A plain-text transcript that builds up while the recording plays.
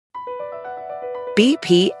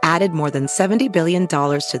BP added more than $70 billion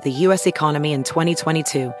to the U.S. economy in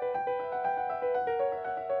 2022.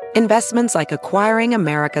 Investments like acquiring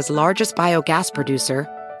America's largest biogas producer,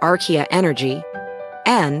 Archaea Energy,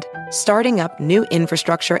 and starting up new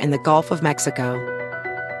infrastructure in the Gulf of Mexico.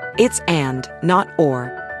 It's and, not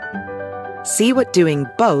or. See what doing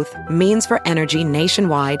both means for energy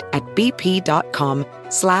nationwide at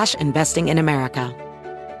bp.com/investing in America.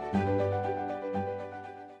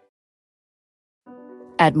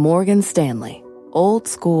 At Morgan Stanley, old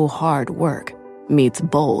school hard work meets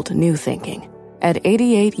bold new thinking. At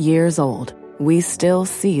 88 years old, we still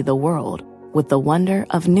see the world with the wonder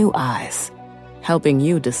of new eyes, helping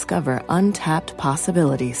you discover untapped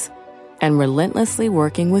possibilities and relentlessly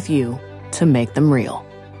working with you to make them real.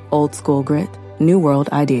 Old school grit, new world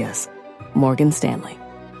ideas. Morgan Stanley.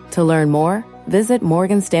 To learn more, visit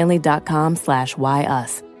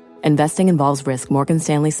morganstanley.com/whyus. Investing involves risk. Morgan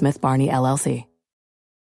Stanley Smith Barney, LLC.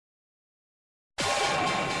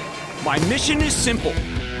 My mission is simple,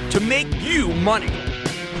 to make you money.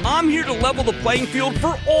 I'm here to level the playing field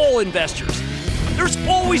for all investors. There's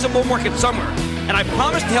always a bull market somewhere, and I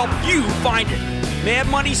promise to help you find it. Mad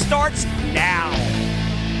Money starts now.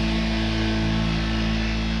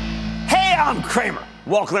 Hey, I'm Cramer.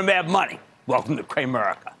 Welcome to Mad Money. Welcome to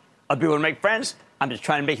Cramerica. I'll be able to make friends. I'm just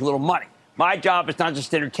trying to make a little money. My job is not just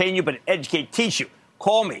to entertain you, but to educate, teach you.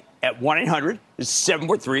 Call me at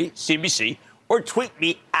 1-800-743-CBC or tweet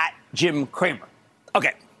me at Jim Cramer.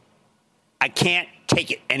 Okay, I can't take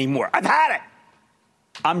it anymore. I've had it.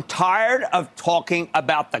 I'm tired of talking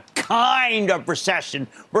about the kind of recession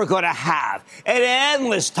we're going to have. An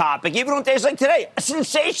endless topic, even on days like today, a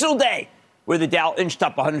sensational day, where the Dow inched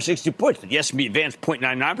up 160 points, the S&P advanced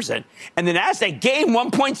 0.99%, and the Nasdaq gained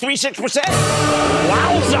 1.36%.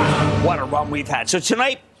 Wowza! What a run we've had. So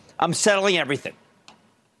tonight, I'm settling everything.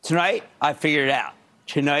 Tonight, I figured it out.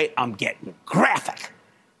 Tonight, I'm getting graphic.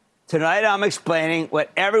 Tonight, I'm explaining what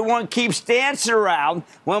everyone keeps dancing around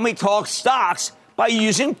when we talk stocks by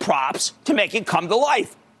using props to make it come to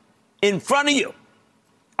life. In front of you,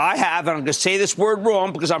 I have, and I'm going to say this word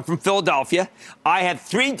wrong because I'm from Philadelphia, I have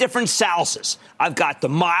three different salsas. I've got the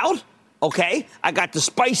mild, okay, I got the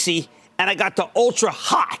spicy, and I got the ultra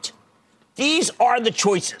hot. These are the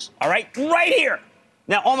choices, all right, right here.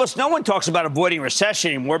 Now, almost no one talks about avoiding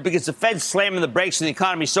recession anymore because the Fed's slamming the brakes on the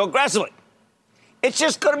economy so aggressively. It's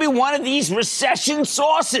just going to be one of these recession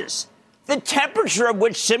sauces, the temperature of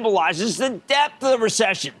which symbolizes the depth of the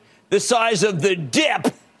recession, the size of the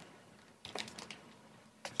dip,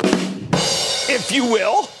 if you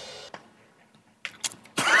will.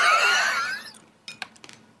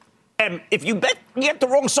 And if you get the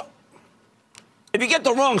wrong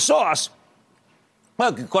sauce, well,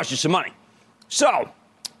 it could cost you some money. So,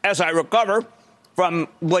 as I recover from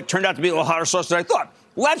what turned out to be a little hotter sauce than I thought,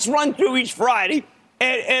 let's run through each variety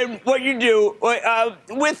and what you do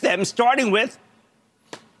with them, starting with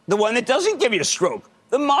the one that doesn't give you a stroke,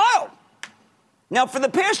 the mild. Now, for the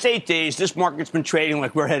past 8 days, this market's been trading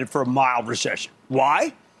like we're headed for a mild recession.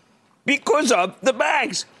 Why? Because of the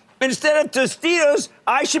banks. Instead of Tostitos,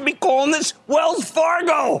 I should be calling this Wells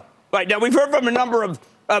Fargo. Right, now, we've heard from a number of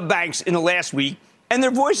banks in the last week, and their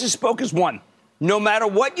voices spoke as one. No matter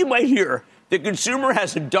what you might hear, the consumer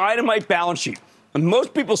has a dynamite balance sheet. And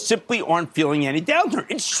most people simply aren't feeling any downturn.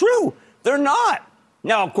 It's true. They're not.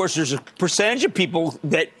 Now, of course, there's a percentage of people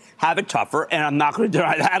that have it tougher, and I'm not going to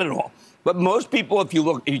deny that at all. But most people, if you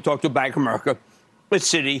talk to Bank of America, with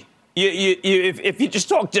Citi, if you just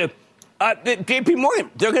talk to JP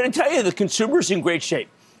Morgan, they're going to tell you the consumer's in great shape.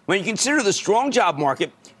 When you consider the strong job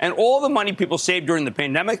market and all the money people saved during the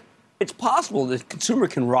pandemic, it's possible that the consumer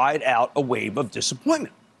can ride out a wave of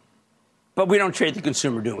disappointment. But we don't trade the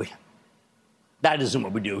consumer, do we? That isn't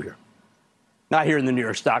what we do here. Not here in the New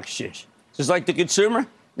York Stock Exchange. It's like the consumer.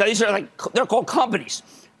 Now, they're called companies.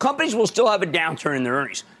 Companies will still have a downturn in their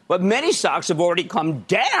earnings. But many stocks have already come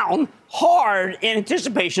down hard in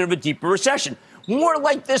anticipation of a deeper recession. More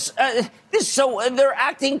like this. So they're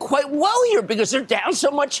acting quite well here because they're down so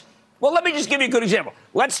much. Well, let me just give you a good example.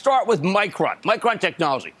 Let's start with Micron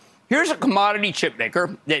Technology. Here's a commodity chip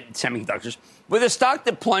maker, semiconductors, with a stock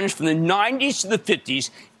that plunged from the 90s to the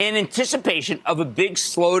 50s in anticipation of a big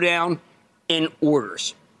slowdown in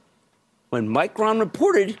orders. When Micron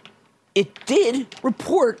reported, it did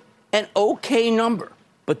report an okay number.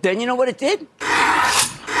 But then you know what it did?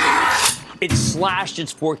 It slashed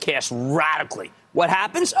its forecast radically. What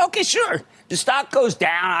happens? Okay, sure. The stock goes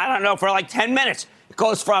down, I don't know, for like 10 minutes. It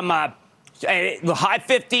goes from the high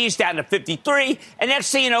 50s down to 53, and next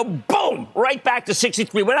thing you know, boom, right back to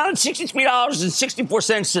 63. We're down at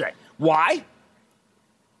 $63.64 today. Why?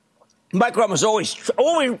 Micron was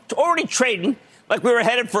already trading like we were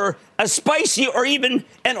headed for a spicy or even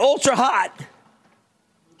an ultra hot.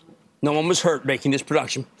 No one was hurt making this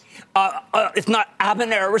production. If not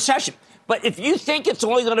habanero recession. But if you think it's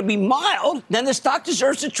only going to be mild, then the stock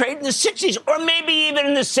deserves to trade in the 60s or maybe even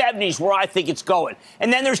in the 70s where I think it's going.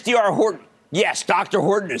 And then there's D.R. Horton. Yes, Dr.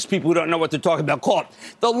 Horton is, people who don't know what they're talking about, call it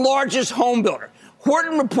the largest home builder.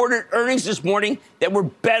 Horton reported earnings this morning that were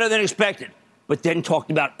better than expected, but then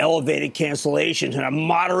talked about elevated cancellations and a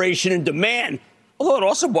moderation in demand, although it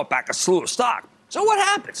also bought back a slew of stock. So what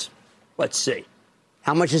happens? Let's see.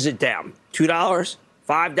 How much is it down? $2?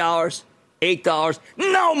 $5? $8?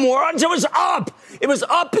 No, morons. It was up. It was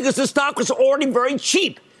up because the stock was already very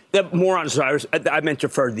cheap. The morons, I meant to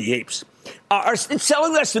refer to the apes, are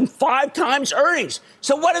selling less than 5 times earnings.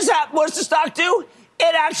 So what does the stock do?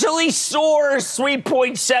 It actually soars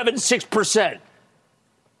 3.76%.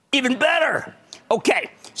 Even better. Okay,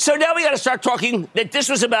 so now we got to start talking that this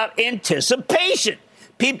was about anticipation.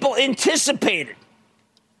 People anticipated.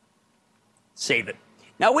 Save it.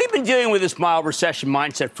 Now, we've been dealing with this mild recession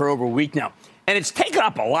mindset for over a week now, and it's taken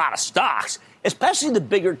up a lot of stocks, especially the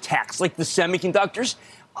bigger techs like the semiconductors.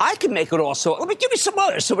 I can make it also. Let me give you some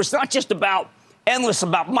others, so it's not just about endless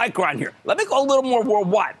about Micron here. Let me go a little more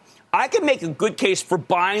worldwide. I can make a good case for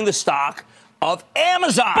buying the stock of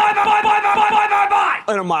Amazon. Buy.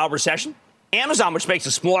 In a mild recession. Amazon, which makes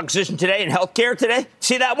a small acquisition today in healthcare today.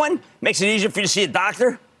 See that one? Makes it easier for you to see a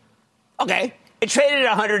doctor. Okay. It traded at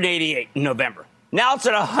 188 in November. Now it's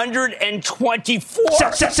at 124.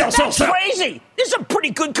 That's crazy. This is a pretty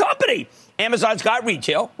good company. Amazon's got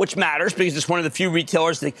retail, which matters because it's one of the few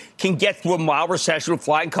retailers that can get through a mild recession with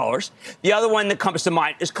flying colors. The other one that comes to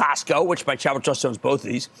mind is Costco, which my Travel Trust owns both of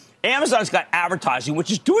these. Amazon's got advertising,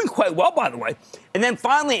 which is doing quite well, by the way. And then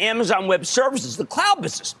finally, Amazon Web Services, the cloud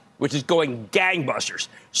business, which is going gangbusters.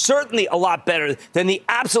 Certainly a lot better than the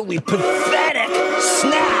absolutely pathetic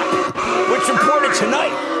Snap, which reported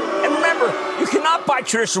tonight. And remember, you cannot buy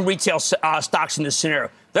traditional retail stocks in this scenario.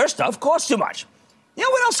 Their stuff costs too much. You know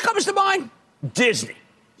what else comes to mind? Disney.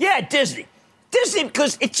 Yeah, Disney. Disney,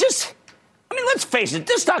 because it just, I mean, let's face it,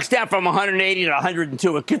 this stock's down from 180 to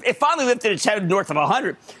 102. It finally lifted its head north of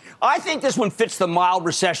 100. I think this one fits the mild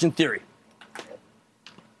recession theory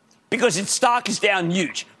because its stock is down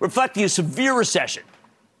huge, reflecting a severe recession,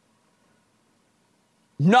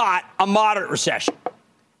 not a moderate recession.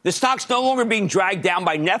 The stock's no longer being dragged down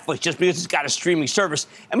by Netflix just because it's got a streaming service.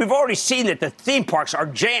 And we've already seen that the theme parks are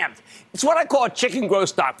jammed. It's what I call a chicken growth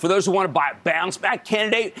stock for those who want to buy a bounce-back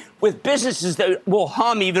candidate with businesses that will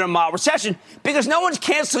hum even a mild recession because no one's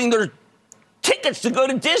canceling their tickets to go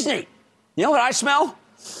to Disney. You know what I smell?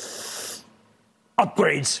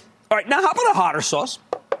 Upgrades. All right, now how about a hotter sauce?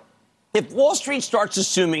 If Wall Street starts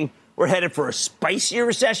assuming we're headed for a spicier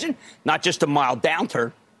recession, not just a mild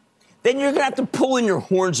downturn, then you're going to have to pull in your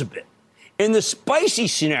horns a bit. In the spicy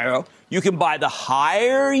scenario, you can buy the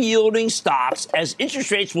higher-yielding stocks as interest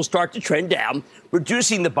rates will start to trend down,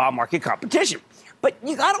 reducing the bond market competition. But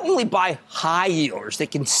you got to only buy high yielders that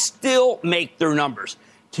can still make their numbers.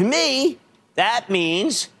 To me, that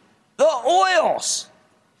means the oils.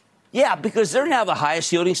 Yeah, because they're now the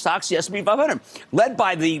highest-yielding stocks, the S&P 500, led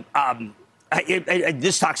by the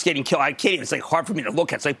this stock's getting killed. I can't even. It's like hard for me to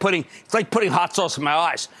look at. It's like putting hot sauce in my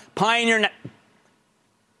eyes.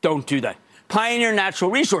 Don't do that. Pioneer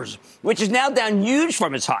Natural Resources, which is now down huge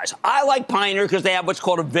from its highs. I like Pioneer because they have what's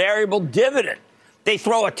called a variable dividend. They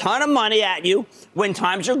throw a ton of money at you when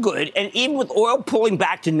times are good, and even with oil pulling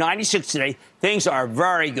back to 96 today, things are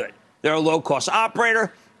very good. They're a low-cost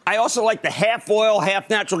operator. I also like the half-oil,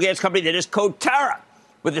 half-natural gas company that is Coterra,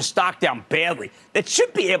 with the stock down badly, that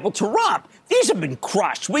should be able to romp. These have been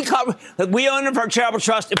crushed. We own them for our Travel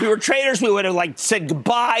Trust. If we were traders, we would have said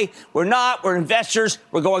goodbye. We're not. We're investors.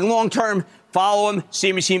 We're going long-term. Follow them.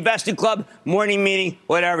 CNBC Investing Club, morning meeting,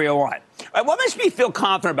 whatever you want. All right, what makes me feel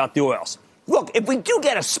confident about the oils? Look, if we do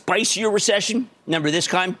get a spicier recession, remember this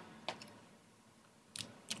time?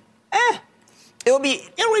 It'll be,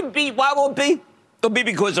 why will it be? It'll be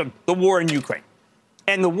because of the war in Ukraine.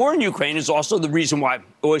 And the war in Ukraine is also the reason why,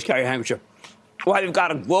 always carry a handkerchief, why they've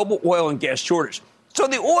got a global oil and gas shortage. So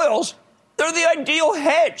the oils, they're the ideal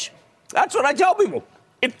hedge. That's what I tell people.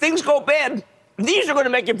 If things go bad, these are going to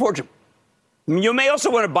make you a fortune. You may also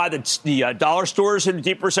want to buy the dollar stores in a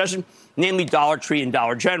deep recession, namely Dollar Tree and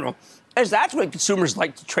Dollar General, as that's when consumers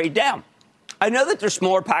like to trade down. I know that their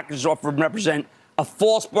smaller packages often represent a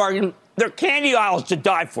false bargain. They're candy aisles to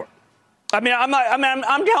die for. I'm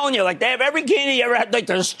telling you, they have every candy you ever had,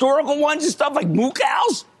 the historical ones and stuff, like moo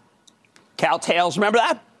cows, cow tails. Remember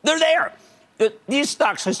that? They're there. These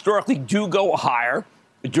stocks historically do go higher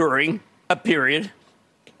during a period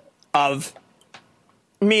of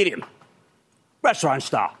medium, restaurant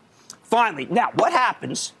style. Finally, now what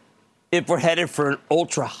happens if we're headed for an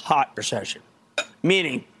ultra-hot recession?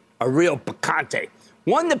 Meaning a real picante.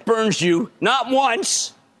 One that burns you not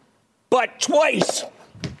once, but twice.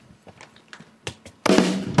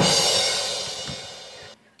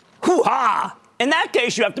 Hoo-ha! In that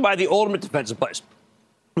case, you have to buy the ultimate defensive plays.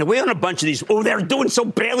 Now, we own a bunch of these. Oh, they're doing so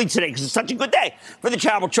badly today because it's such a good day for the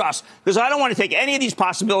Charitable Trust, because I don't want to take any of these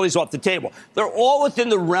possibilities off the table. They're all within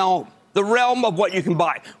the realm of what you can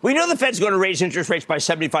buy. We know the Fed's going to raise interest rates by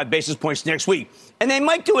 75 basis points next week, and they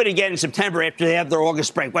might do it again in September after they have their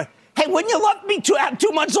August break. But, hey, wouldn't you love me to have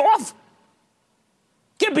 2 months off?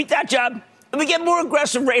 Can't beat that job. If we get more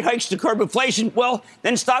aggressive rate hikes to curb inflation, well,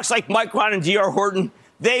 then stocks like Micron and D.R. Horton,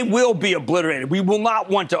 they will be obliterated. We will not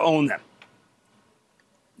want to own them.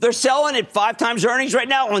 They're selling at 5 times earnings right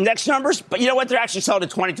now on next numbers, but you know what? They're actually selling at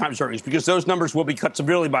 20 times earnings because those numbers will be cut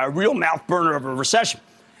severely by a real mouth burner of a recession.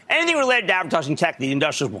 Anything related to advertising tech, the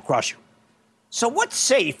industrials will crush you. So what's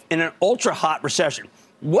safe in an ultra-hot recession?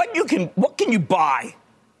 What can you buy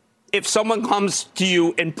if someone comes to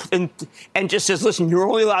you and just says, listen, you're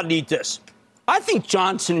only allowed to eat this? I think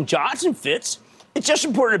Johnson & Johnson fits. It's just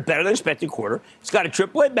reported a better than expected quarter. It's got a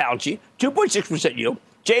AAA balance sheet, 2.6% yield.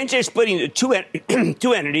 J&J splitting into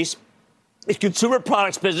two entities, its consumer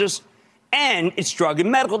products business and its drug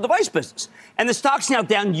and medical device business. And the stock's now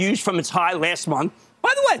down used from its high last month.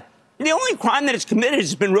 By the way, the only crime that it's committed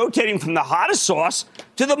has been rotating from the hottest sauce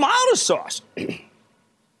to the mildest sauce.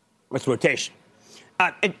 What's rotation?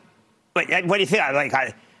 What do you think?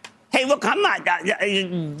 Hey, look, I'm not,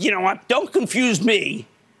 don't confuse me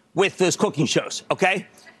with those cooking shows, okay?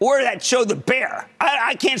 Or that show, The Bear.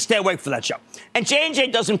 I can't stay awake for that show. And J&J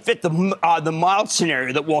doesn't fit the mild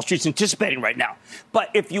scenario that Wall Street's anticipating right now. But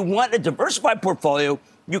if you want a diversified portfolio,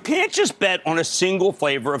 you can't just bet on a single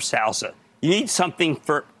flavor of salsa. You need something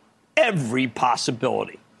for every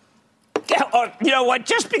possibility. You know what?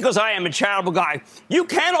 Just because I am a charitable guy, you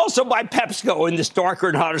can also buy PepsiCo in this darker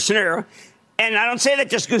and hotter scenario. And I don't say that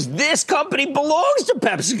just because this company belongs to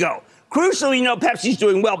PepsiCo. Crucially, you know Pepsi's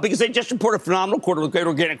doing well because they just reported a phenomenal quarter with great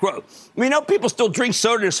organic growth. We know people still drink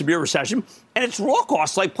soda in a severe recession, and its raw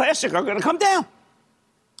costs like plastic are going to come down.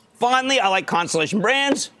 Finally, I like Constellation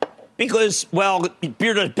Brands because, well,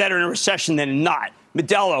 beer does better in a recession than not.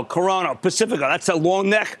 Modelo, Corona, Pacifico, that's a long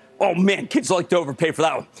neck. Oh, man, kids like to overpay for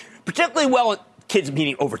that one. Particularly well, kids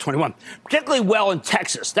meaning over 21, particularly well in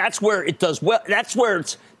Texas. That's where it does well. That's where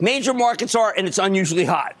its major markets are, and it's unusually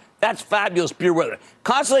hot. That's fabulous beer weather.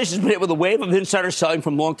 Constellation's been hit with a wave of insider selling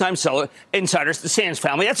from longtime insiders, the Sands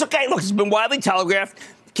family. That's okay. Look, it's been widely telegraphed.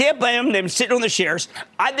 Can't blame them. They've been sitting on the shares.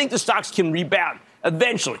 I think the stocks can rebound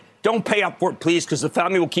eventually. Don't pay up for it, please, because the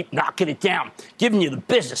family will keep knocking it down, giving you the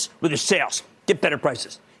business with their sales. Get better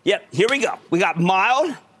prices. Yep, here we go. We got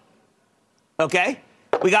mild. Okay.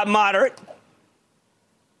 We got moderate.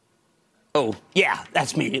 Oh, yeah,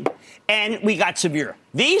 that's medium. And we got severe.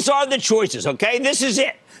 These are the choices, okay? This is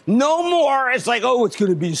it. No more. It's like, oh, it's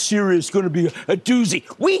going to be serious. It's going to be a doozy.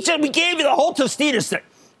 We gave you the whole Tostitos thing.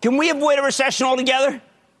 Can we avoid a recession altogether?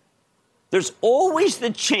 There's always the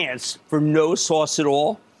chance for no sauce at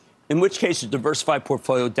all, in which case a diversified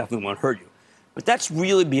portfolio definitely won't hurt you. But that's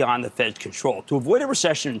really beyond the Fed's control. To avoid a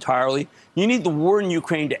recession entirely, you need the war in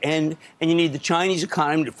Ukraine to end, and you need the Chinese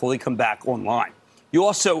economy to fully come back online. You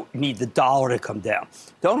also need the dollar to come down.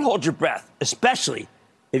 Don't hold your breath, especially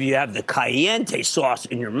if you have the cayenne sauce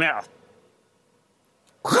in your mouth.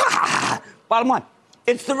 Bottom line,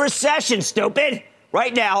 it's the recession, stupid.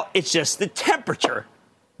 Right now, it's just the temperature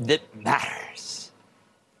that matters.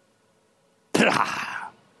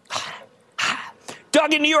 Doug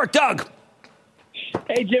in New York. Doug.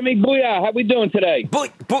 Hey, Jimmy, booyah. How we doing today?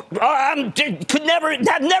 Have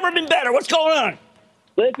never been better. What's going on?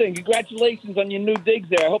 Listen, congratulations on your new digs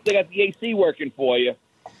there. I hope they got the AC working for you.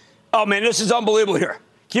 Oh, man, this is unbelievable here.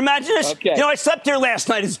 Can you imagine this? Okay. You know, I slept here last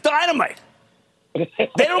night. It's dynamite. They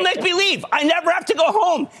don't make me leave. I never have to go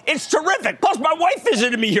home. It's terrific. Plus, my wife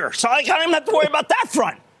visited me here, so I don't even have to worry about that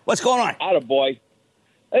front. What's going on? Attaboy.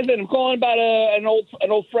 Listen, I'm calling about an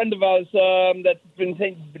old friend of ours that's been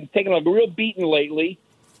taking a real beating lately.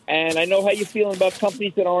 And I know how you're feeling about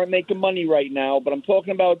companies that aren't making money right now, but I'm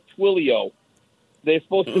talking about Twilio. They're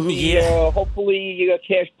supposed to be hopefully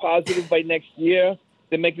cash positive by next year.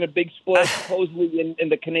 They're making a big splash supposedly in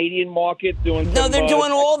the Canadian market. They're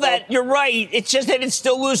doing all that. You're right. It's just that it's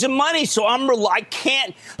still losing money. So I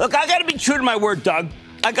can't. Look, I got to be true to my word, Doug.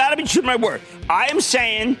 I got to be true to my word. I am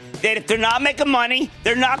saying that if they're not making money,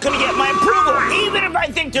 they're not going to get my approval, even if I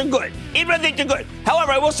think they're good.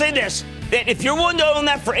 However, I will say this, that if you're willing to own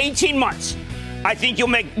that for 18 months, I think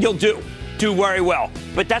you'll do very well.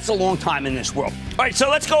 But that's a long time in this world. All right, so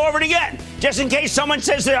let's go over it again, just in case someone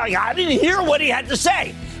says, I didn't hear what he had to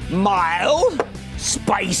say. Mild,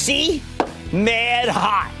 spicy, mad,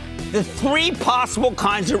 hot. The three possible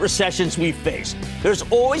kinds of recessions we face. There's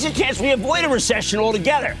always a chance we avoid a recession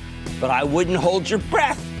altogether. But I wouldn't hold your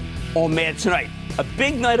breath on Mad tonight. A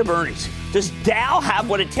big night of earnings. Does Dow have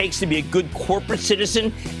what it takes to be a good corporate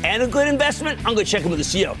citizen and a good investment? I'm going to check in with the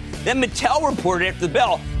CEO. Then Mattel reported after the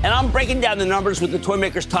bell, and I'm breaking down the numbers with the toy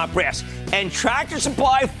maker's top brass. And Tractor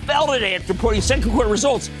Supply fell today after reporting second quarter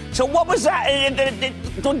results. So what was that?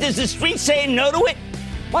 Does the street say no to it?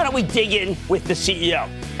 Why don't we dig in with the CEO?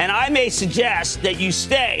 And I may suggest that you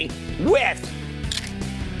stay with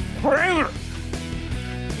Cramer.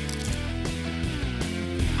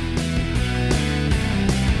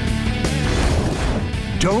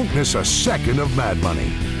 Don't miss a second of Mad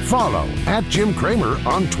Money. Follow @Jim Cramer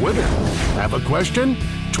on Twitter. Have a question?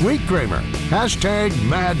 Tweet Cramer.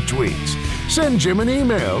 #MadTweets. Send Jim an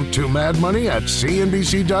email to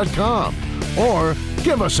madmoney@cnbc.com or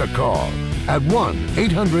give us a call at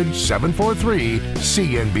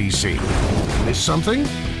 1-800-743-CNBC. Miss something?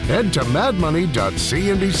 Head to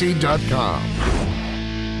madmoney.cnbc.com.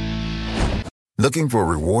 Looking for a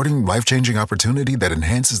rewarding, life-changing opportunity that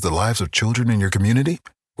enhances the lives of children in your community?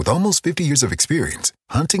 With almost 50 years of experience,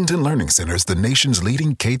 Huntington Learning Center is the nation's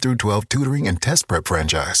leading K-12 tutoring and test prep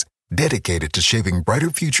franchise, dedicated to shaping brighter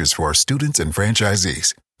futures for our students and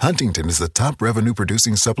franchisees. Huntington is the top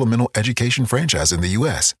revenue-producing supplemental education franchise in the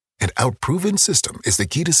U.S., and our proven system is the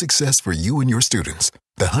key to success for you and your students.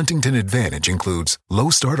 The Huntington Advantage includes low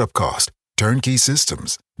startup cost, turnkey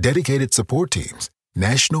systems, dedicated support teams,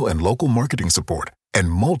 national and local marketing support,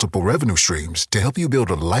 and multiple revenue streams to help you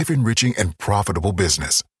build a life-enriching and profitable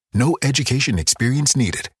business. No education experience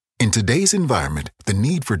needed. In today's environment, the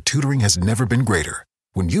need for tutoring has never been greater.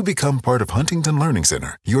 When you become part of Huntington Learning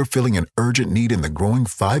Center, you're filling an urgent need in the growing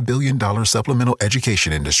 $5 billion supplemental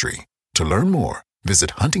education industry. To learn more,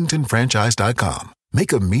 visit huntingtonfranchise.com.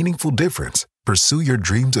 Make a meaningful difference, pursue your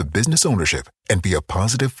dreams of business ownership, and be a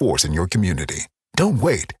positive force in your community. Don't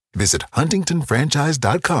wait. Visit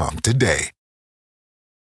huntingtonfranchise.com today.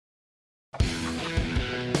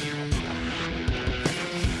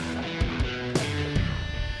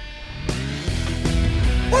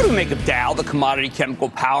 What do we make of Dow, the commodity chemical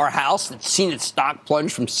powerhouse that's seen its stock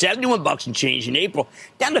plunge from $71 and change in April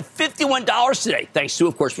down to $51 today, thanks to,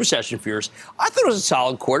 of course, recession fears? I thought it was a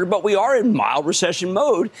solid quarter, but we are in mild recession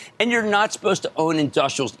mode, and you're not supposed to own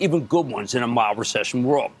industrials, even good ones, in a mild recession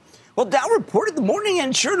world. Well, Dow reported the morning,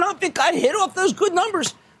 and sure enough, it got hit off those good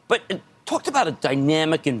numbers. But it talked about a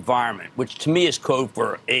dynamic environment, which to me is code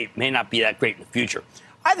for it may not be that great in the future.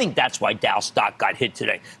 I think that's why Dow stock got hit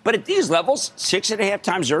today. But at these levels, 6.5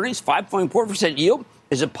 times earnings, 5.4% yield,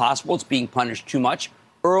 is it possible it's being punished too much?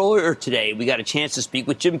 Earlier today, we got a chance to speak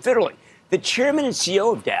with Jim Fitterling, the chairman and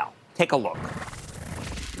CEO of Dow. Take a look.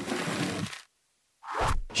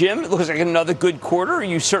 Jim, it looks like another good quarter.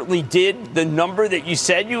 You certainly did the number that you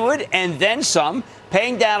said you would, and then some,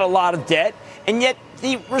 paying down a lot of debt, and yet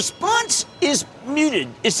the response is muted.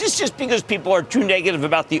 Is this just because people are too negative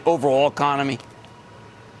about the overall economy?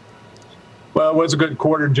 Well, it was a good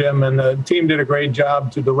quarter, Jim, and the team did a great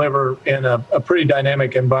job to deliver in a pretty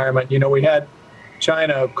dynamic environment. You know, we had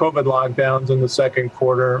China COVID lockdowns in the second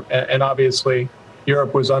quarter, and obviously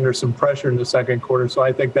Europe was under some pressure in the second quarter, so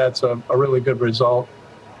I think that's a really good result.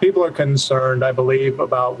 People are concerned, I believe,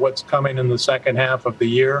 about what's coming in the second half of the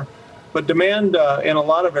year, but demand in a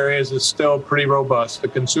lot of areas is still pretty robust. The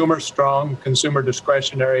consumer's strong, consumer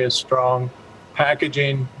discretionary is strong.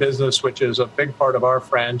 Packaging business, which is a big part of our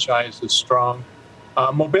franchise, is strong.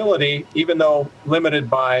 Mobility, even though limited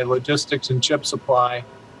by logistics and chip supply,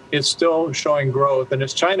 is still showing growth. And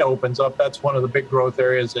as China opens up, that's one of the big growth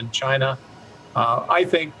areas in China. I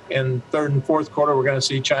think in third and fourth quarter, we're going to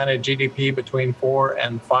see China GDP between 4%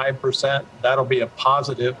 and 5%. That'll be a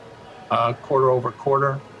positive quarter over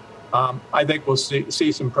quarter. I think we'll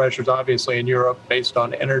see some pressures, obviously, in Europe based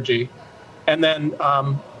on energy. And then,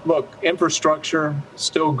 look, infrastructure,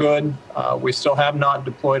 still good. We still have not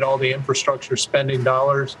deployed all the infrastructure spending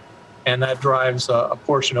dollars, and that drives a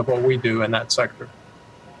portion of what we do in that sector.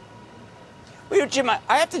 Well, Jim, I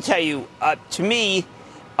have to tell you, to me,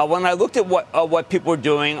 when I looked at what people are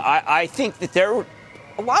doing, I think that there were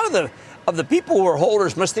a lot of the people who are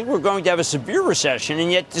holders must think we're going to have a severe recession,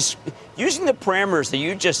 and yet using the parameters that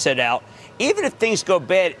you just set out, even if things go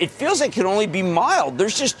bad, it feels like it can only be mild.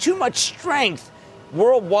 There's just too much strength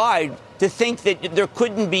worldwide to think that there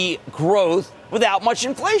couldn't be growth without much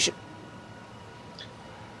inflation.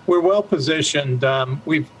 We're well positioned.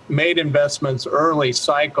 We've made investments early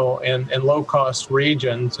cycle in low-cost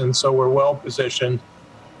regions, and so we're well positioned.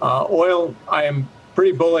 Oil, I am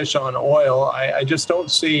pretty bullish on oil. I just don't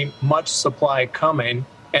see much supply coming,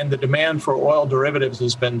 and the demand for oil derivatives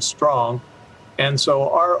has been strong. And so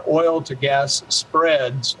our oil to gas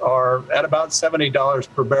spreads are at about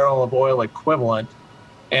 $70 per barrel of oil equivalent.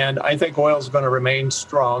 And I think oil is going to remain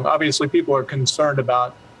strong. Obviously, people are concerned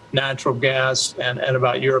about natural gas and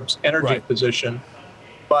about Europe's energy position.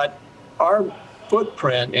 But our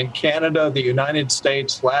footprint in Canada, the United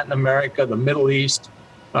States, Latin America, the Middle East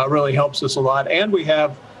really helps us a lot. And we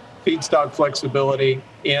have feedstock flexibility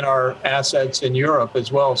in our assets in Europe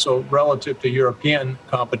as well. So relative to European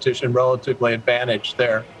competition, relatively advantaged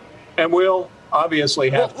there. And we'll obviously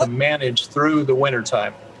have to manage through the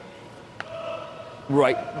wintertime.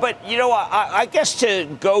 Right. But, I guess to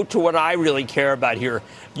go to what I really care about here,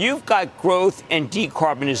 you've got growth and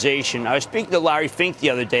decarbonization. I was speaking to Larry Fink the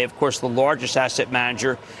other day. Of course, the largest asset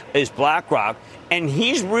manager is BlackRock. And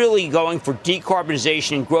he's really going for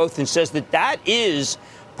decarbonization and growth and says that is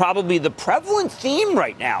probably the prevalent theme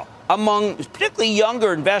right now among particularly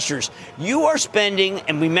younger investors. You are spending,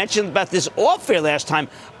 and we mentioned about this off air last time,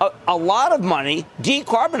 a lot of money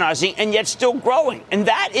decarbonizing and yet still growing. And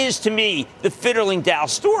that is, to me, the Fitterling Dow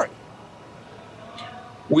story.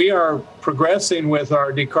 We are progressing with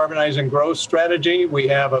our decarbonizing growth strategy. We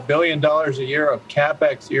have $1 billion a year of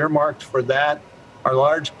CapEx earmarked for that. Our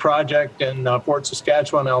large project in Fort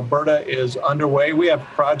Saskatchewan, Alberta is underway. We have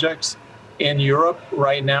projects in Europe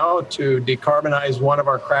right now to decarbonize one of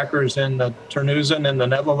our crackers in the Terneuzen in the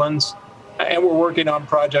Netherlands. And we're working on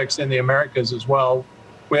projects in the Americas as well.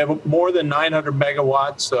 We have more than 900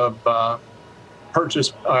 megawatts of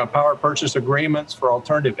power purchase agreements for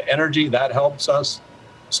alternative energy. That helps us.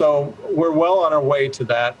 So we're well on our way to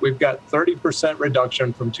that. We've got 30%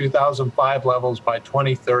 reduction from 2005 levels by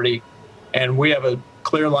 2030. And we have a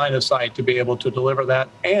clear line of sight to be able to deliver that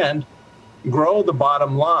and grow the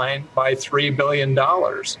bottom line by $3 billion.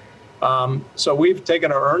 So we've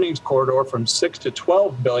taken our earnings corridor from $6 to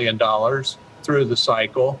 $12 billion through the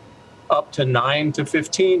cycle, up to $9 to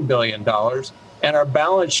 $15 billion. And our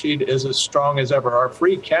balance sheet is as strong as ever. Our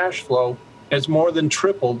free cash flow has more than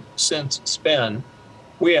tripled since spin.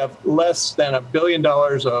 We have less than $1 billion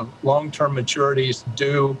of long-term maturities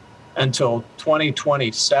due until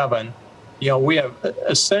 2027. We have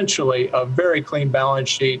essentially a very clean balance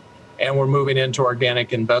sheet, and we're moving into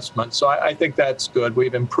organic investment. So I think that's good.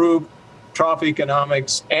 We've improved trough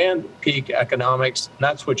economics and peak economics. And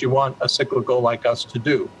that's what you want a cyclical like us to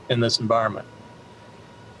do in this environment.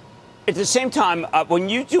 At the same time, when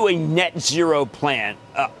you do a net zero plan,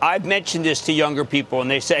 I've mentioned this to younger people, and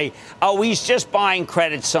they say, oh, he's just buying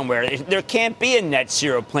credit somewhere. There can't be a net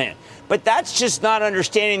zero plan. But that's just not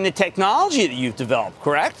understanding the technology that you've developed,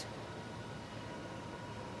 correct?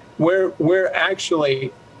 We're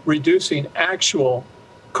actually reducing actual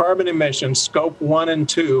carbon emissions, scope 1 and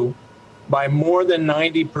 2, by more than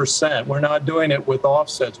 90%. We're not doing it with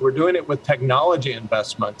offsets. We're doing it with technology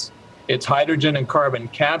investments. It's hydrogen and carbon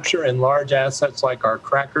capture in large assets like our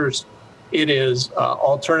crackers. It is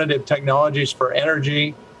alternative technologies for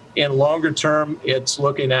energy. In longer term, it's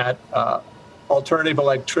looking at alternative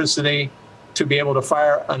electricity to be able to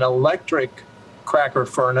fire an electric cracker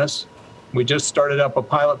furnace. We just started up a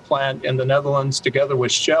pilot plant in the Netherlands together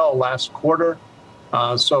with Shell last quarter.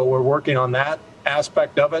 So we're working on that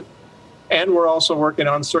aspect of it. And we're also working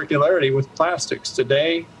on circularity with plastics.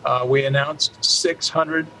 Today, we announced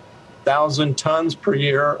 600,000 tons per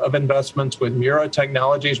year of investments with Mura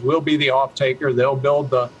Technologies. We'll be the off-taker. They'll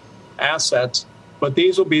build the assets. But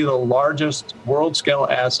these will be the largest world-scale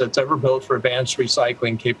assets ever built for advanced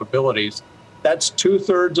recycling capabilities. That's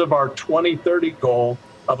 2/3 of our 2030 goal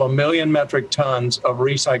of 1 million metric tons of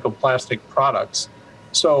recycled plastic products.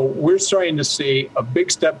 So we're starting to see a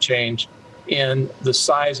big step change in the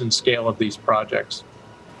size and scale of these projects.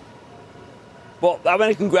 Well, I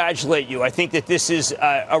want to congratulate you. I think that this is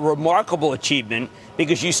a remarkable achievement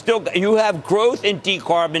because you have growth in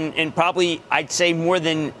decarbon and probably, I'd say, more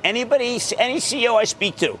than any CEO I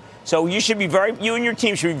speak to. So you and your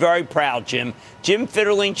team should be very proud, Jim. Jim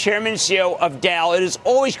Fitterling, Chairman and CEO of Dow. It is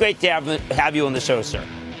always great to have you on the show, sir.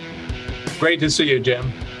 Great to see you,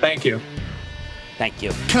 Jim. Thank you. Thank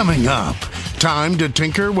you. Coming up, time to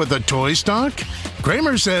tinker with a toy stock?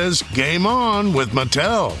 Cramer says game on with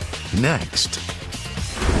Mattel. Next.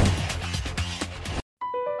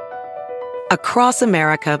 Across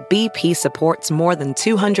America, BP supports more than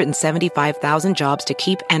 275,000 jobs to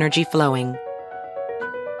keep energy flowing.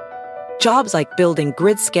 Jobs like building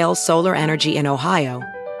grid-scale solar energy in Ohio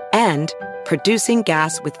and producing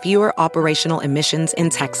gas with fewer operational emissions in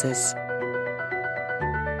Texas.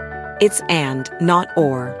 It's and, not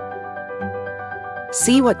or.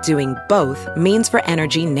 See what doing both means for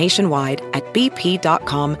energy nationwide at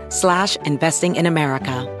bp.com/investing in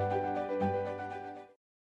America.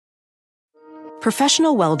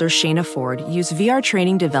 Professional welder Shayna Ford used VR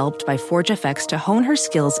training developed by ForgeFX to hone her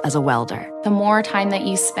skills as a welder. The more time that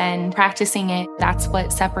you spend practicing it, that's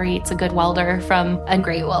what separates a good welder from a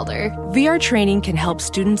great welder. VR training can help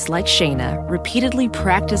students like Shayna repeatedly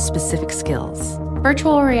practice specific skills.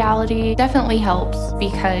 Virtual reality definitely helps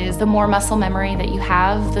because the more muscle memory that you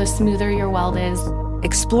have, the smoother your weld is.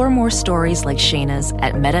 Explore more stories like Shayna's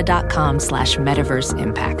at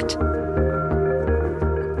meta.com/metaverseimpact.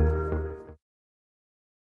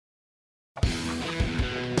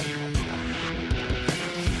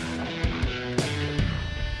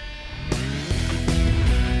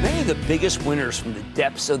 The biggest winners from the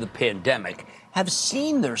depths of the pandemic have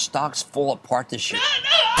seen their stocks fall apart this year.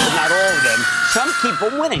 But not all of them. Some keep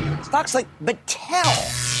on winning. Stocks like Mattel,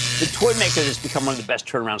 the toy maker that's become one of the best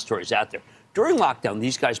turnaround stories out there. During lockdown,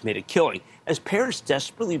 these guys made a killing as parents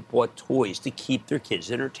desperately bought toys to keep their kids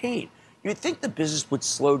entertained. You'd think the business would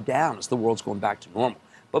slow down as the world's going back to normal.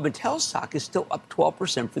 But Mattel's stock is still up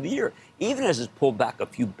 12% for the year, even as it's pulled back a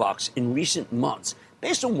few bucks in recent months,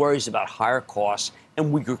 based on worries about higher costs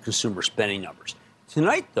and weaker consumer spending numbers.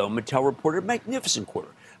 Tonight, though, Mattel reported a magnificent quarter,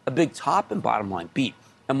 a big top and bottom line beat.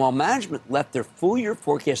 And while management left their full-year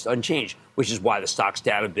forecast unchanged, which is why the stock's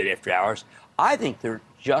down a bit after hours, I think they're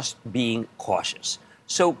just being cautious.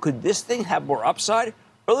 So could this thing have more upside?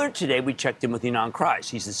 Earlier today, we checked in with Ynon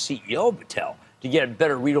Kreiz. He's the CEO of Mattel, to get a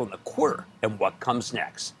better read on the quarter and what comes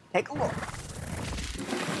next. Take a look.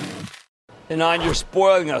 Ynon, you're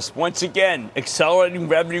spoiling us once again. Accelerating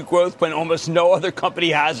revenue growth when almost no other company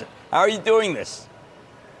has it. How are you doing this?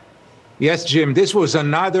 Yes, Jim, this was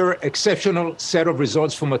another exceptional set of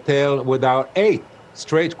results for Mattel with our 8th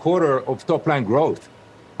straight quarter of top-line growth.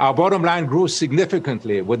 Our bottom line grew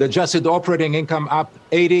significantly, with adjusted operating income up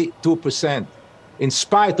 82%, in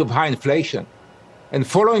spite of high inflation. And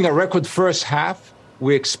following a record first half,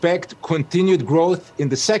 we expect continued growth in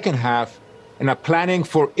the second half and are planning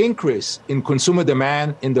for increase in consumer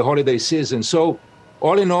demand in the holiday season. So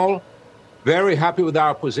all in all, very happy with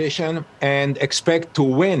our position and expect to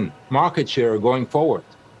win market share going forward.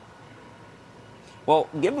 Well,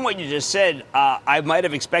 given what you just said, I might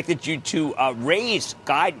have expected you to raise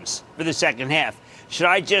guidance for the second half. Should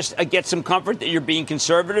I just get some comfort that you're being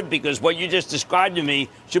conservative? Because what you just described to me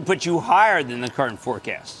should put you higher than the current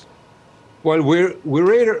forecast. Well, we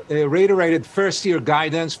reiterated first-year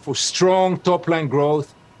guidance for strong top-line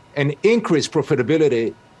growth and increased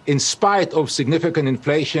profitability in spite of significant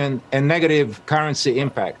inflation and negative currency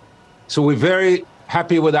impact. So we're very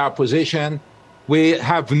happy with our position. We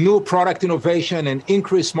have new product innovation and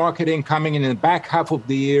increased marketing coming in the back half of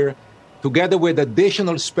the year, together with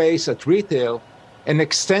additional space at retail and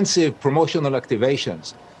extensive promotional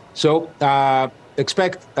activations. So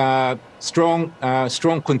expect strong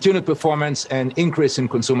continued performance and increase in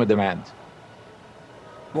consumer demand.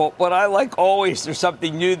 Well, what I like always, there's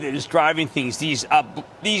something new that is driving things. These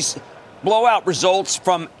blowout results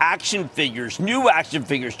from action figures, new action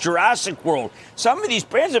figures, Jurassic World. Some of these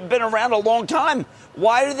brands have been around a long time.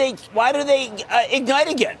 Why do they ignite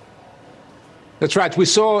again? That's right. We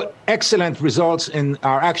saw excellent results in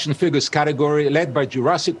our action figures category, led by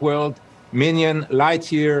Jurassic World, Minion,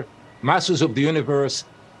 Lightyear, Masters of the Universe.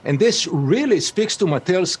 And this really speaks to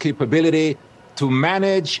Mattel's capability to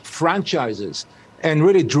manage franchises and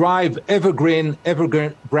really drive evergreen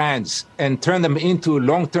brands and turn them into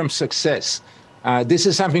long-term success. This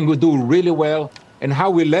is something we do really well, and how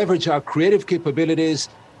we leverage our creative capabilities,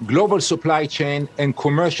 global supply chain, and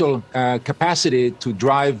commercial capacity to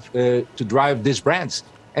drive these brands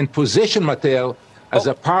and position Mattel as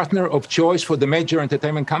a partner of choice for the major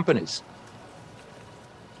entertainment companies.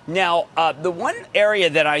 Now, the one area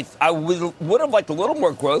that I would have liked a little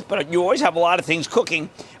more growth, but you always have a lot of things cooking,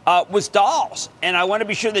 was dolls. And I want to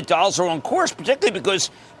be sure that dolls are on course, particularly because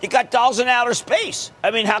you got dolls in outer space. I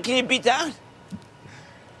mean, how can you beat that?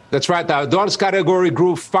 That's right. Our dolls category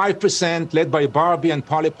grew 5%, led by Barbie and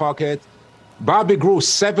Polly Pocket. Barbie grew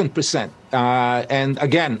 7%. And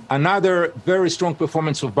again, another very strong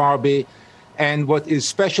performance of Barbie. And what is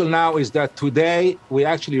special now is that today we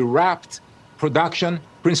actually wrapped production,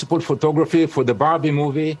 principal photography for the Barbie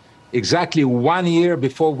movie. exactly 1 year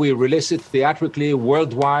before we release it theatrically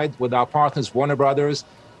worldwide with our partners, Warner Brothers.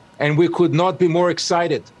 And we could not be more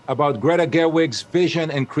excited about Greta Gerwig's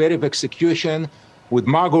vision and creative execution with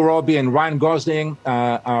Margot Robbie and Ryan Gosling,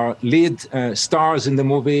 our lead stars in the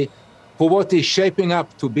movie, for what is shaping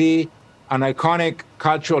up to be an iconic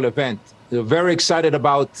cultural event. We're very excited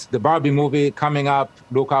about the Barbie movie coming up.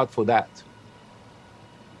 Look out for that.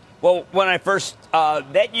 Well, when I first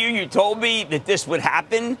met you, you told me that this would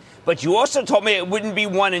happen, but you also told me it wouldn't be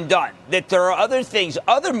one and done, that there are other things,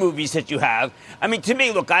 other movies that you have. I mean, to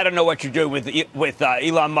me, look, I don't know what you're doing with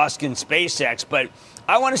Elon Musk and SpaceX, but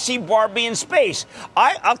I want to see Barbie in space.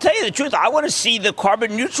 I'll tell you the truth. I want to see the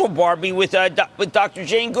carbon neutral Barbie with Dr.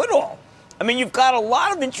 Jane Goodall. I mean, you've got a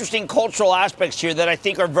lot of interesting cultural aspects here that I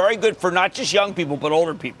think are very good for not just young people, but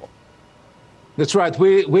older people. That's right.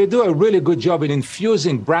 We do a really good job in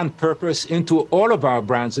infusing brand purpose into all of our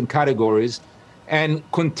brands and categories and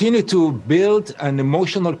continue to build an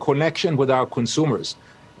emotional connection with our consumers.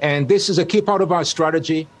 And this is a key part of our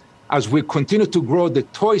strategy. As we continue to grow the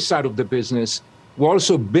toy side of the business, we're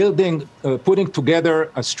also putting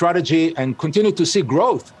together a strategy and continue to see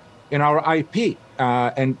growth in our IP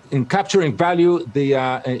and in capturing value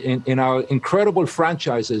in our incredible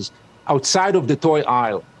franchises outside of the toy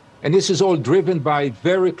aisle. And this is all driven by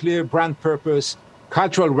very clear brand purpose,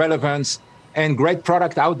 cultural relevance, and great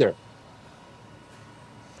product out there.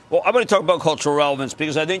 Well, I'm going to talk about cultural relevance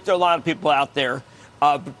because I think there are a lot of people out there,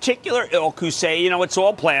 particular ilk, who say, it's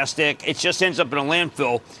all plastic. It just ends up in a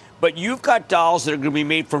landfill. But you've got dolls that are going to be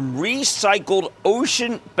made from recycled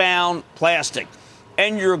ocean-bound plastic.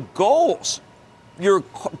 And your goals, your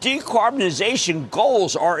decarbonization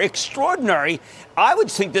goals are extraordinary. I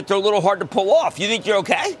would think that they're a little hard to pull off. You think you're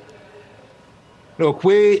okay? Look,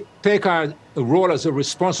 we take our role as a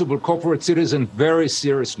responsible corporate citizen very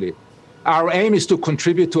seriously. Our aim is to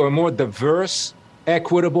contribute to a more diverse,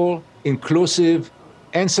 equitable, inclusive,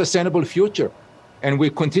 and sustainable future. And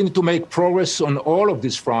we continue to make progress on all of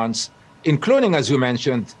these fronts, including, as you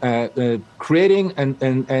mentioned, creating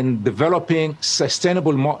and developing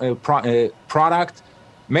sustainable product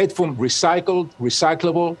made from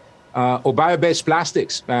recyclable, or bio-based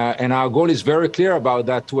plastics. And our goal is very clear about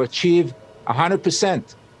that, to achieve 100%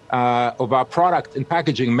 of our product and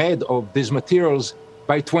packaging made of these materials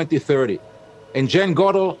by 2030. And Jane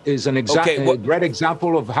Goodall is a great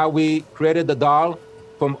example of how we created the doll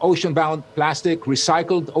from ocean-bound plastic,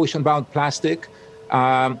 recycled ocean-bound plastic.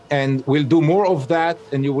 And we'll do more of that,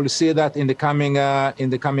 and you will see that in the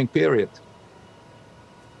coming period.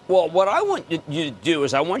 Well, what I want you to do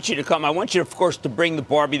is I want you, of course, to bring the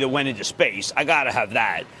Barbie that went into space. I got to have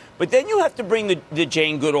that. But then you have to bring the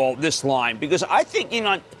Jane Goodall, this line, because I think,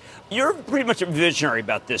 you're pretty much a visionary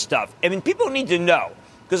about this stuff. I mean, people need to know,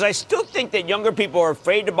 because I still think that younger people are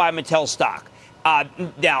afraid to buy Mattel stock.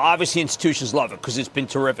 Now, obviously, institutions love it because it's been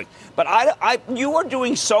terrific. But you are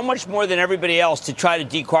doing so much more than everybody else to try to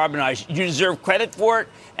decarbonize. You deserve credit for it,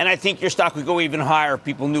 and I think your stock would go even higher if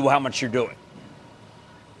people knew how much you're doing.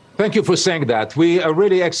 Thank you for saying that. We are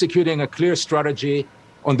really executing a clear strategy.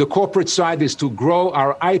 On the corporate side is to grow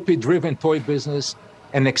our IP-driven toy business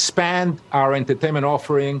and expand our entertainment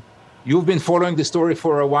offering. You've been following the story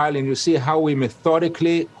for a while, and you see how we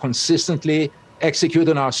methodically, consistently execute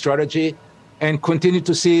on our strategy and continue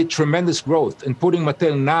to see tremendous growth and putting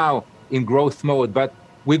Mattel now in growth mode. But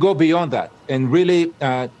we go beyond that and really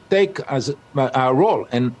take as our role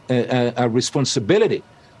and a responsibility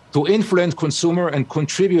to influence consumer and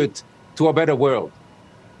contribute to a better world.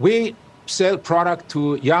 We sell product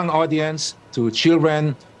to young audience, to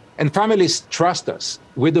children, and families trust us.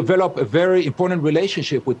 We develop a very important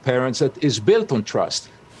relationship with parents that is built on trust,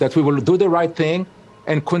 that we will do the right thing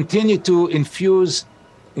and continue to infuse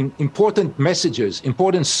important messages,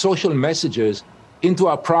 important social messages into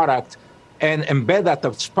our product and embed that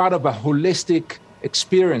as part of a holistic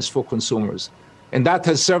experience for consumers. And that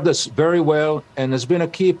has served us very well and has been a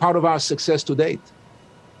key part of our success to date.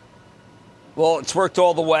 Well, it's worked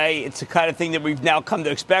all the way. It's the kind of thing that we've now come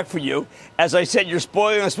to expect from you. As I said, you're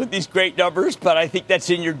spoiling us with these great numbers, but I think that's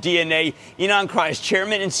in your DNA. Ynon Kreiz,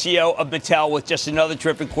 Chairman and CEO of Mattel, with just another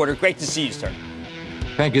terrific quarter. Great to see you, sir.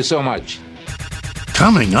 Thank you so much.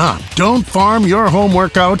 Coming up, don't farm your home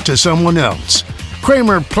workout to someone else.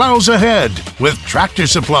 Cramer plows ahead with Tractor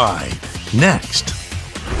Supply. Next.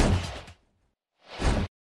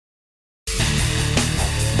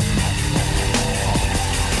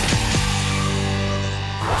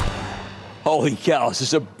 Holy cow, this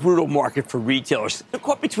is a brutal market for retailers. They're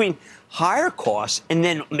caught between higher costs and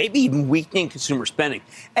then maybe even weakening consumer spending.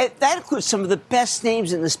 And that includes some of the best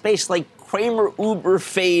names in the space like Cramer Uber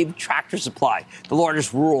fave Tractor Supply, the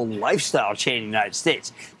largest rural lifestyle chain in the United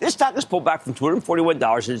States. This stock has pulled back from $241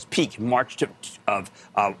 at its peak in March to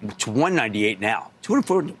 $198 now.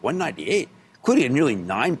 $240 to $198, including a nearly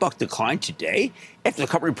 $9 decline today after the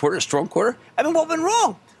company reported a strong quarter. I mean, what went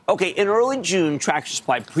wrong? Okay, in early June, Tractor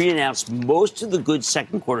Supply pre-announced most of the good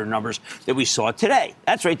second quarter numbers that we saw today.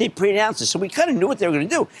 That's right, they pre-announced it, so we kind of knew what they were going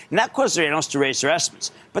to do, and that caused their analysts to raise their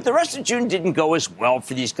estimates. But the rest of June didn't go as well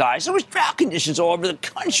for these guys. There was drought conditions all over the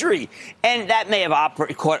country, and that may have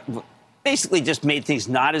basically just made things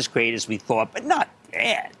not as great as we thought, but not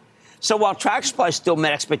bad. So while Tractor Supply still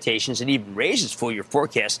met expectations and even raised its full-year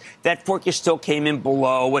forecast, that forecast still came in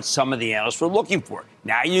below what some of the analysts were looking for.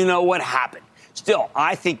 Now you know what happened. Still,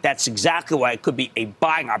 I think that's exactly why it could be a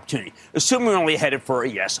buying opportunity, assuming we're only headed for,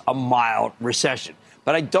 a mild recession.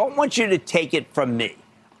 But I don't want you to take it from me.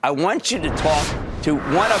 I want you to talk to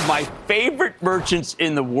one of my favorite merchants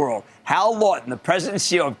in the world, Hal Lawton, the president and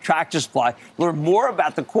CEO of Tractor Supply, learn more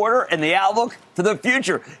about the quarter and the outlook for the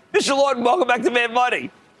future. Mr. Lawton, welcome back to Mad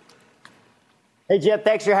Money. Hey, Jim,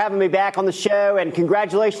 thanks for having me back on the show, and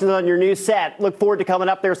congratulations on your new set. Look forward to coming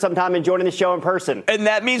up there sometime and joining the show in person. And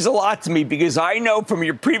that means a lot to me because I know from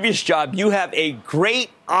your previous job you have a great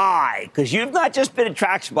eye because you've not just been at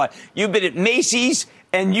Tractor Supply, you've been at Macy's,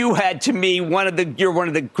 and you had, to me, you're one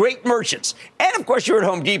of the great merchants. And, of course, you're at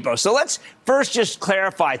Home Depot. So let's first just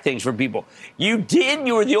clarify things for people. You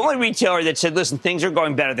were the only retailer that said, listen, things are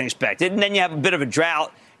going better than expected, and then you have a bit of a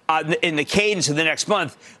drought in the cadence of the next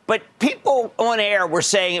month. But people on air were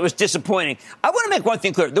saying it was disappointing. I want to make one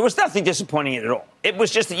thing clear. There was nothing disappointing in it at all. It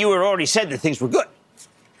was just that you had already said that things were good.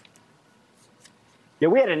 Yeah,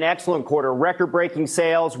 we had an excellent quarter. Record-breaking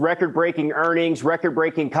sales, record-breaking earnings,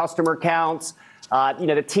 record-breaking customer counts.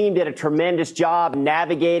 The team did a tremendous job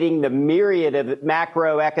navigating the myriad of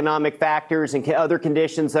macroeconomic factors and other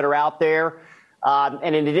conditions that are out there.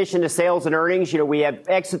 And in addition to sales and earnings, we have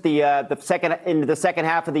exit into the second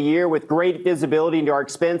half of the year with great visibility into our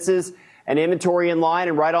expenses and inventory in line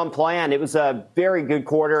and right on plan. It was a very good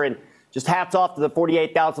quarter, and just hats off to the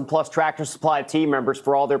 48,000 plus Tractor Supply team members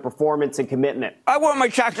for all their performance and commitment. I wore my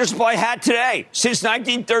Tractor Supply hat today since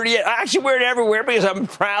 1938. I actually wear it everywhere because I'm a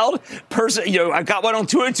proud person. I got one on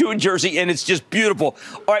 202 in Jersey, and it's just beautiful.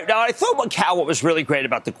 All right, now I thought what was really great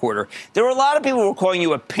about the quarter. There were a lot of people who were calling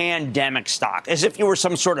you a pandemic stock, as if you were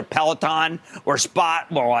some sort of Peloton or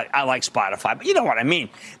Spot. Well, I like Spotify, but you know what I mean.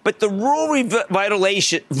 But the rural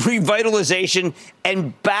revitalization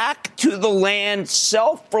and back to the land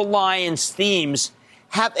self-reliance themes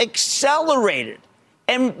have accelerated.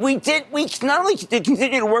 And we not only did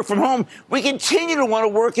continue to work from home, we continue to want to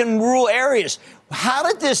work in rural areas. How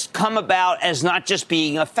did this come about as not just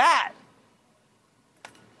being a fad?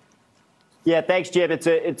 Yeah, thanks, Jim.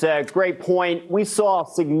 It's a great point. We saw a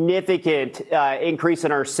significant increase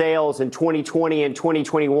in our sales in 2020 and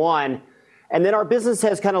 2021. And then our business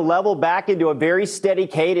has kind of leveled back into a very steady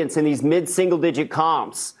cadence in these mid-single-digit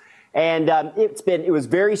comps. And it was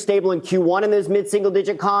very stable in Q1 in those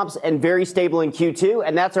mid-single-digit comps and very stable in Q2.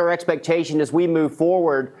 And that's our expectation as we move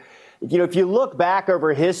forward. If you look back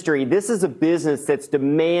over history, this is a business that's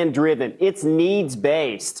demand-driven. It's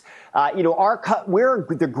needs-based. We're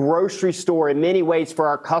the grocery store in many ways for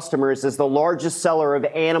our customers as the largest seller of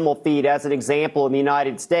animal feed, as an example, in the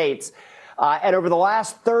United States. And over the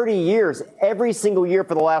last 30 years, every single year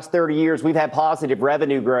for the last 30 years, we've had positive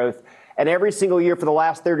revenue growth. And every single year for the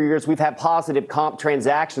last 30 years, we've had positive comp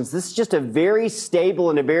transactions. This is just a very stable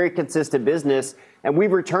and a very consistent business. And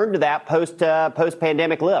we've returned to that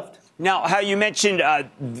post-pandemic lift. Now, how you mentioned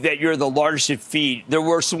that you're the largest in feed, there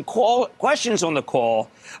were some questions on the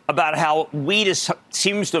call about how wheat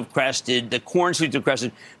seems to have crested, the corn seems to have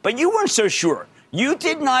crested, but you weren't so sure. You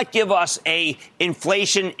did not give us a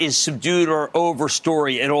inflation is subdued or over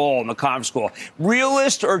story at all in the conference call.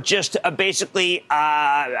 Realist or just basically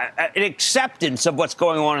an acceptance of what's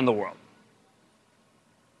going on in the world?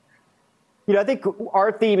 I think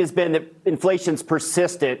our theme has been that inflation's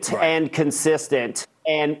persistent and consistent.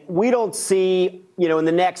 And we don't see, in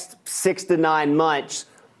the next 6 to 9 months,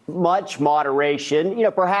 much moderation,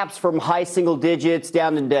 perhaps from high single digits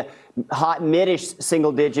down into hot mid-ish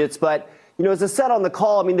single digits. But, as I said on the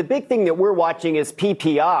call, the big thing that we're watching is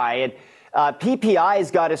PPI. And PPI has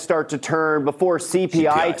got to start to turn before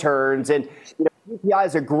CPI turns. And PPI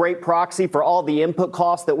is a great proxy for all the input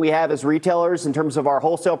costs that we have as retailers in terms of our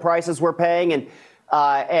wholesale prices we're paying. And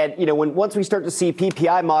once we start to see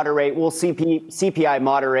PPI moderate, we'll see CPI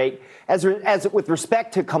moderate. As with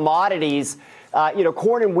respect to commodities,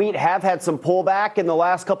 corn and wheat have had some pullback in the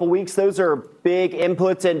last couple of weeks. Those are big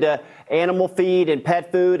inputs into animal feed and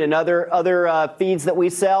pet food and other feeds that we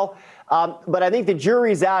sell. But I think the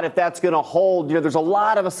jury's out if that's going to hold. There's a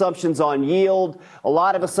lot of assumptions on yield, a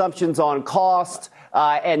lot of assumptions on cost,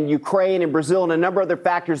 and Ukraine and Brazil and a number of other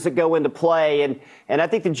factors that go into play. And I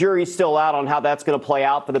think the jury's still out on how that's going to play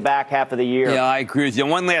out for the back half of the year. Yeah, I agree with you.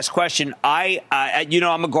 And one last question. I'm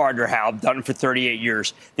a gardener, Hal. I've done it for 38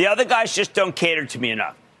 years. The other guys just don't cater to me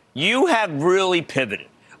enough. You have really pivoted.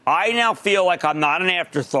 I now feel like I'm not an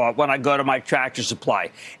afterthought when I go to my Tractor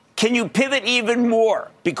Supply. Can you pivot even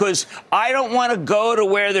more? Because I don't want to go to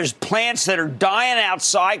where there's plants that are dying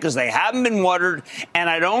outside because they haven't been watered, and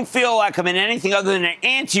I don't feel like I'm in anything other than an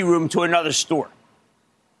anteroom to another store.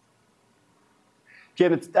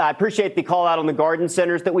 Jim, I appreciate the call out on the garden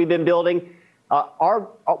centers that we've been building.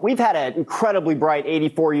 We've had an incredibly bright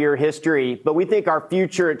 84-year history, but we think our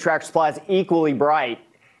future at Tractor Supply is equally bright.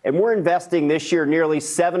 And we're investing this year nearly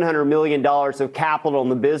 $700 million of capital in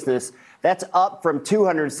the business. That's up from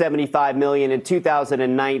 $275 million in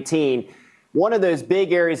 2019. One of those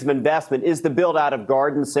big areas of investment is the build out of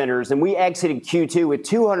garden centers. And we exited Q2 with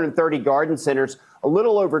 230 garden centers, a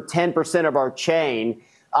little over 10% of our chain.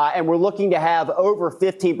 And we're looking to have over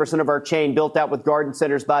 15% of our chain built out with garden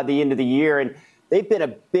centers by the end of the year. And they've been a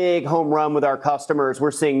big home run with our customers.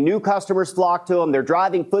 We're seeing new customers flock to them. They're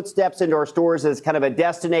driving footsteps into our stores as kind of a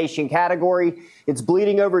destination category. It's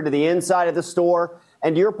bleeding over to the inside of the store.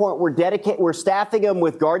 And to your point, we're staffing them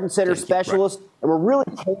with garden center specialists, and we're really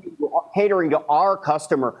catering to our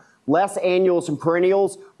customer. Less annuals and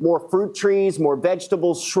perennials, more fruit trees, more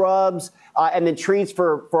vegetables, shrubs, and then trees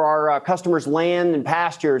for our customers' land and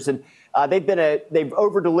pastures. And they've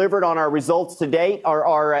over-delivered on our results to date,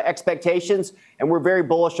 our expectations, and we're very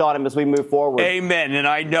bullish on them as we move forward. Amen, and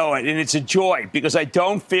I know it, and it's a joy because I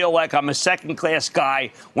don't feel like I'm a second-class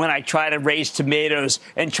guy when I try to raise tomatoes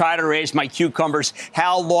and try to raise my cucumbers.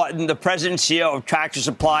 Hal Lawton, the president and CEO of Tractor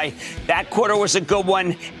Supply, that quarter was a good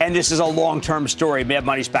one, and this is a long-term story. Mad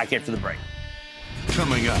Money's back after the break.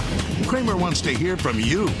 Coming up, Cramer wants to hear from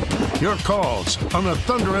you. Your calls on the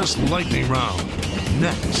thunderous lightning round.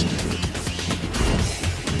 Next.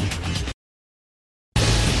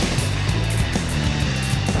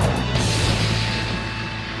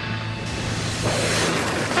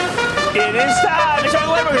 It is time. It's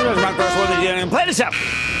my first one. Play this out.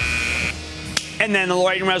 And then the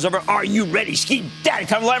lightning round's over. Are you ready? Ski Daddy.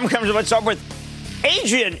 Time the lightning comes over. Let's start with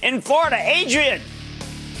Adrian in Florida. Adrian.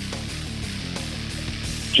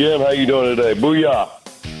 Jim, how you doing today? Booyah.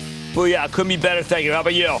 Booyah. Couldn't be better. Thank you. How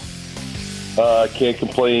about you? Can't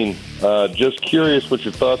complain. Just curious what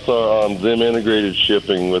your thoughts are on Zim Integrated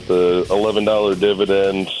Shipping with the $11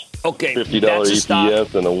 dividend, okay, $50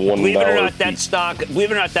 EPS, and a $1. Believe it or not,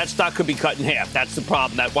 that stock could be cut in half. That's the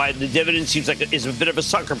problem. That's why the dividend seems like it is a bit of a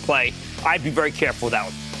sucker play. I'd be very careful with that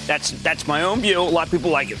one. That's my own view. A lot of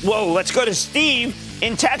people like it. Whoa, let's go to Steve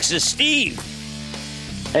in Texas. Steve.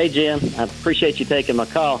 Hey, Jim. I appreciate you taking my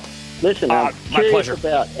call. Listen, I'm curious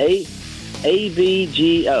about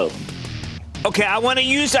AVGO. Okay, I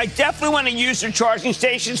definitely want to use their charging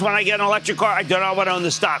stations when I get an electric car. I do not want to own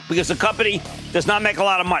the stock because the company does not make a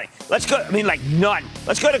lot of money. Let's go, none.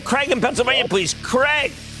 Let's go to Craig in Pennsylvania, please.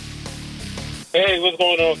 Craig. Hey, what's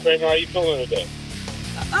going on, Craig? How are you feeling today?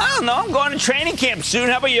 I don't know. I'm going to training camp soon.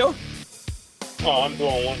 How about you? Oh, I'm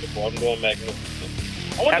doing wonderful. I'm doing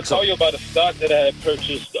magnificent. I want to tell you about a stock that I had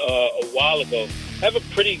purchased a while ago. I have a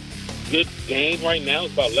pretty good gain right now.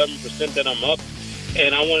 It's about 11% that I'm up.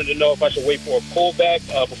 And I wanted to know if I should wait for a pullback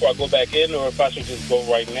before I go back in, or if I should just go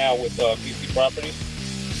right now with BC Properties.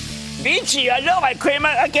 BC, I know. I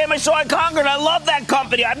saw it Concord. I love that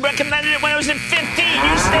company. I recommended it when I was in 15.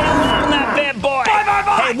 You stay along that bad boy.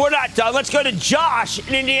 Bye. Hey, we're not done. Let's go to Josh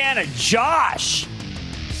in Indiana. Josh.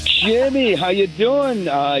 Jimmy, how you doing?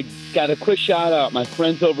 Got a quick shout out. My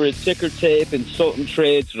friends over at Ticker Tape and Sultan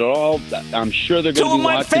Trades, I'm sure they're going to be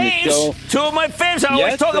watching the show. Two of my faves. I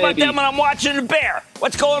always talk about them when I'm watching the Bear.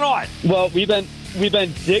 What's going on? Well, we've been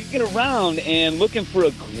digging around and looking for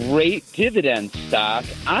a great dividend stock.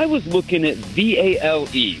 I was looking at VALE.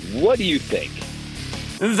 What do you think?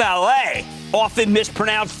 Valet, often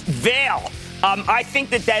mispronounced Vale. I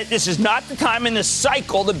think that this is not the time in the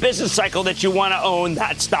cycle, the business cycle, that you want to own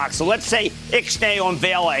that stock. So let's say Ixnay on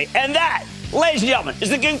Valet. And that, ladies and gentlemen,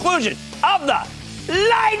 is the conclusion of the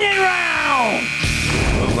Lightning Round.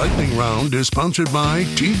 The Lightning Round is sponsored by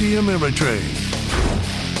TD Ameritrade.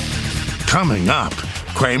 Coming up,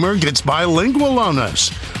 Cramer gets bilingual on us.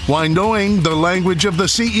 Why knowing the language of the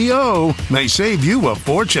CEO may save you a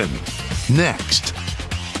fortune. Next.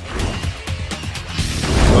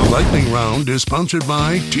 The Lightning Round is sponsored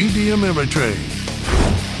by TD Ameritrade.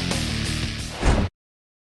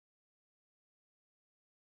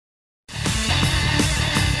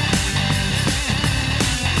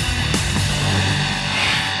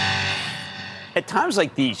 times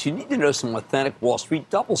like these, you need to know some authentic Wall Street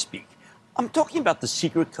doublespeak. I'm talking about the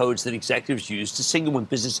secret codes that executives use to signal when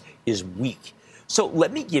business is weak. So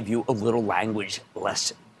let me give you a little language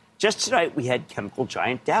lesson. Just tonight, we had chemical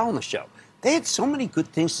giant Dow on the show. They had so many good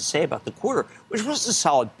things to say about the quarter, which was a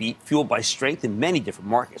solid beat fueled by strength in many different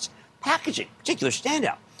markets. Packaging, particular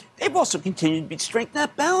standout. They've also continued to be strength in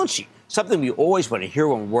that balance sheet, something we always want to hear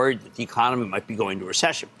when we're worried that the economy might be going into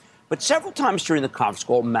recession. But several times during the conference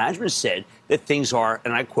call, management said that things are,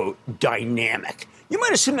 and I quote, dynamic. You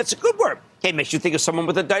might assume that's a good word. Hey, it makes you think of someone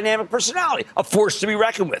with a dynamic personality, a force to be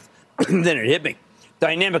reckoned with. Then it hit me.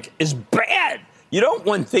 Dynamic is bad. You don't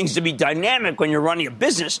want things to be dynamic when you're running a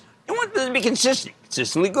business. You want them to be consistent,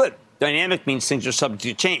 consistently good. Dynamic means things are subject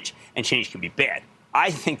to change, and change can be bad.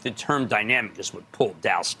 I think the term dynamic is what pulled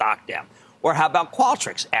Dow's stock down. Or how about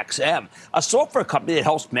Qualtrics, XM, a software company that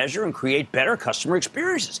helps measure and create better customer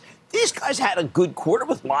experiences? These guys had a good quarter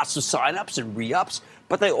with lots of sign-ups and re-ups,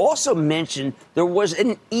 but they also mentioned there was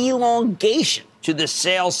an elongation to the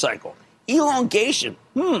sales cycle. Elongation,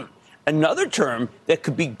 another term that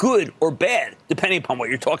could be good or bad, depending upon what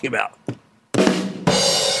you're talking about.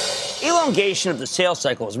 Elongation of the sales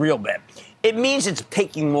cycle is real bad. It means it's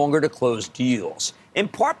taking longer to close deals, in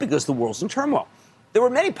part because the world's in turmoil. There were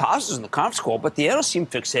many positives in the conference call, but the analysts seemed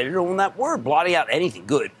fixated on that word, blotting out anything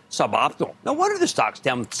good, suboptimal. No wonder the stock's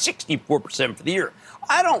down 64% for the year.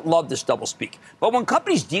 I don't love this doublespeak, but when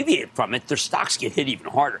companies deviate from it, their stocks get hit even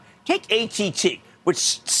harder. Take AT&T, which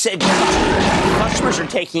said customers are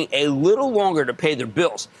taking a little longer to pay their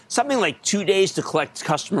bills, something like 2 days to collect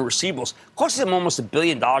customer receivables, costing them almost $1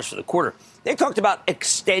 billion for the quarter. They talked about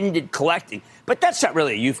extended collecting, but that's not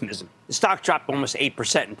really a euphemism. The stock dropped almost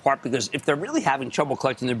 8%, in part because if they're really having trouble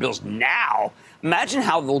collecting their bills now, imagine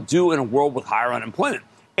how they'll do in a world with higher unemployment.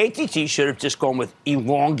 AT&T should have just gone with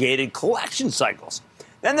elongated collection cycles.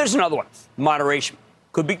 Then there's another one, moderation.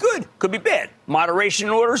 Could be good, could be bad. Moderation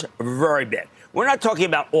in orders, very bad. We're not talking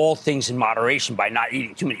about all things in moderation by not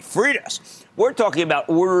eating too many Fritos. We're talking about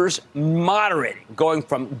orders moderating, going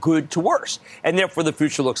from good to worse, and therefore the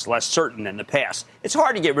future looks less certain than the past. It's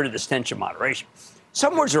hard to get rid of this tension moderation.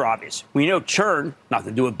 Some words are obvious. We know churn,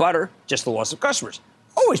 nothing to do with butter, just the loss of customers.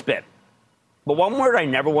 Always bad. But one word I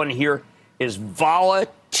never want to hear is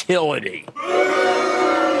volatility.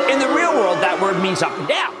 In the real world, that word means up and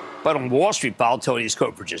down. But on Wall Street, volatility is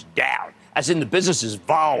code for just down, as in the business is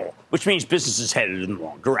volatile, which means business is headed in the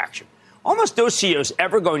wrong direction. Almost no CEOs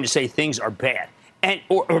ever going to say things are bad,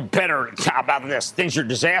 or better, how about this, things are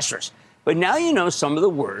disastrous. But now you know some of the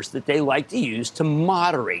words that they like to use to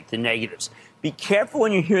moderate the negatives. Be careful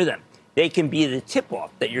when you hear them. They can be the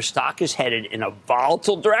tip-off that your stock is headed in a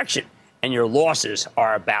volatile direction, and your losses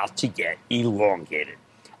are about to get elongated.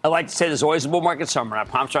 I like to say there's always a bull market somewhere, and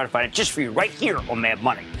I promise I'll find it just for you right here on Mad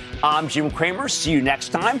Money. I'm Jim Cramer. See you next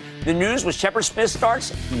time. The news with Shepard Smith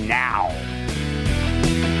starts now.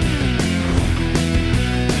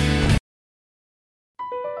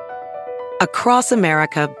 Across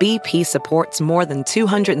America, BP supports more than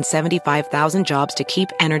 275,000 jobs to keep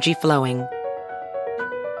energy flowing.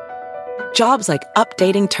 Jobs like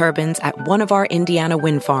updating turbines at one of our Indiana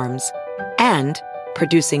wind farms and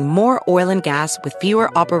producing more oil and gas with fewer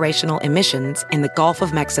operational emissions in the Gulf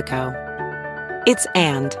of Mexico. It's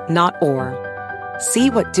and, not or. See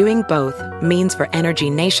what doing both means for energy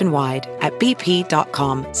nationwide at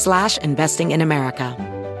bp.com/investing in America.